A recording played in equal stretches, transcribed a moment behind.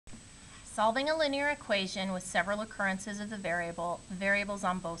Solving a linear equation with several occurrences of the variables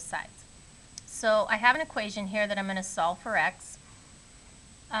on both sides. So I have an equation here that I'm going to solve for x.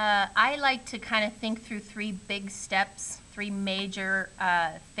 I like to kind of think through three big steps, three major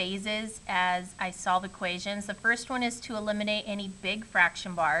phases as I solve equations. The first one is to eliminate any big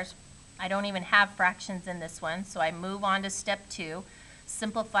fraction bars. I don't even have fractions in this one, so I move on to step 2.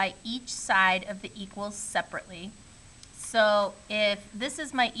 Simplify each side of the equals separately. So if this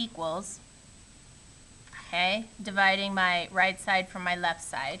is my equals, okay, dividing my right side from my left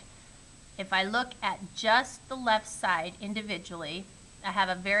side, if I look at just the left side individually, I have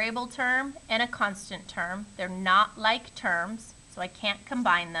a variable term and a constant term. They're not like terms, so I can't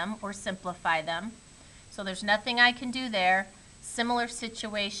combine them or simplify them. So there's nothing I can do there. Similar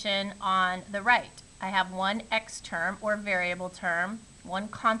situation on the right. I have one x term or variable term, one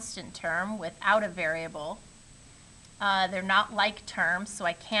constant term without a variable. They're not like terms, so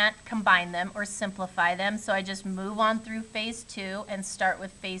I can't combine them or simplify them, so I just move on through phase 2 and start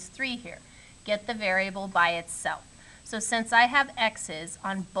with phase 3 here. Get the variable by itself. So since I have x's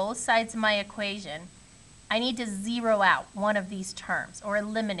on both sides of my equation, I need to zero out one of these terms or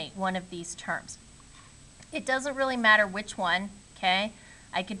eliminate one of these terms. It doesn't really matter which one, okay?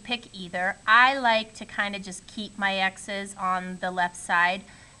 I could pick either. I like to kind of just keep my x's on the left side,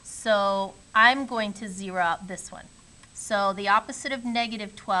 so I'm going to zero out this one. So the opposite of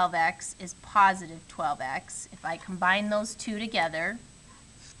negative 12x is positive 12x. If I combine those two together,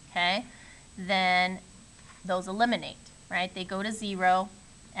 okay, then those eliminate, right? They go to 0,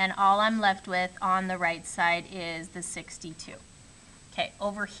 and all I'm left with on the right side is the 62. Okay,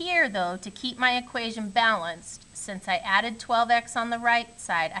 over here though, to keep my equation balanced, since I added 12x on the right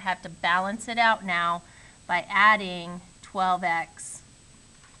side, I have to balance it out now by adding 12x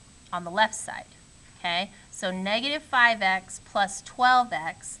on the left side. Okay, so negative 5x plus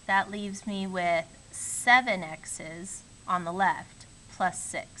 12x, that leaves me with 7x's on the left plus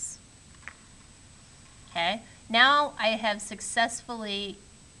 6. Okay, now I have successfully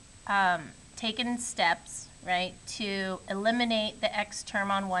taken steps, right, to eliminate the x term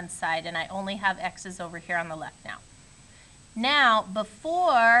on one side, and I only have x's over here on the left now. Now,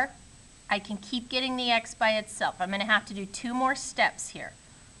 before I can keep getting the x by itself, I'm going to have to do 2 more steps here.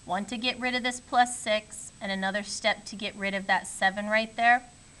 One to get rid of this plus 6, and another step to get rid of that 7 right there.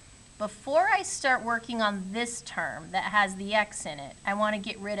 Before I start working on this term that has the x in it, I want to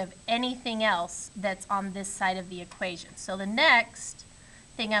get rid of anything else that's on this side of the equation. So the next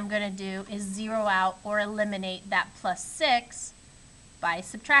thing I'm going to do is zero out or eliminate that plus 6 by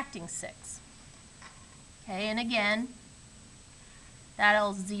subtracting 6. Okay, and again,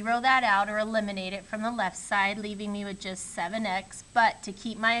 that'll zero that out or eliminate it from the left side, leaving me with just 7x. But to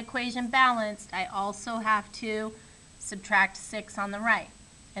keep my equation balanced, I also have to subtract 6 on the right.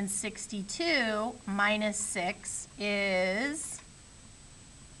 And 62 minus 6 is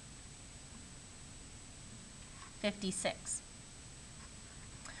 56.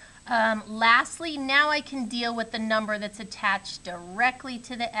 Lastly, now I can deal with the number that's attached directly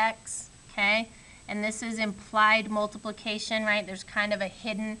to the x, okay? And this is implied multiplication, right? There's kind of a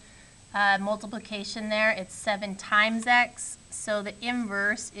hidden multiplication there. It's 7 times x. So the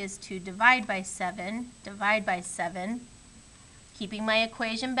inverse is to divide by 7, keeping my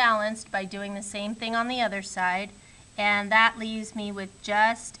equation balanced by doing the same thing on the other side. And that leaves me with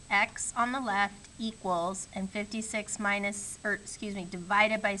just x on the left equals, and 56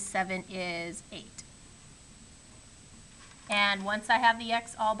 divided by 7 is 8. And once I have the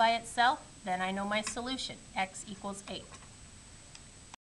x all by itself, then I know my solution. X equals 8.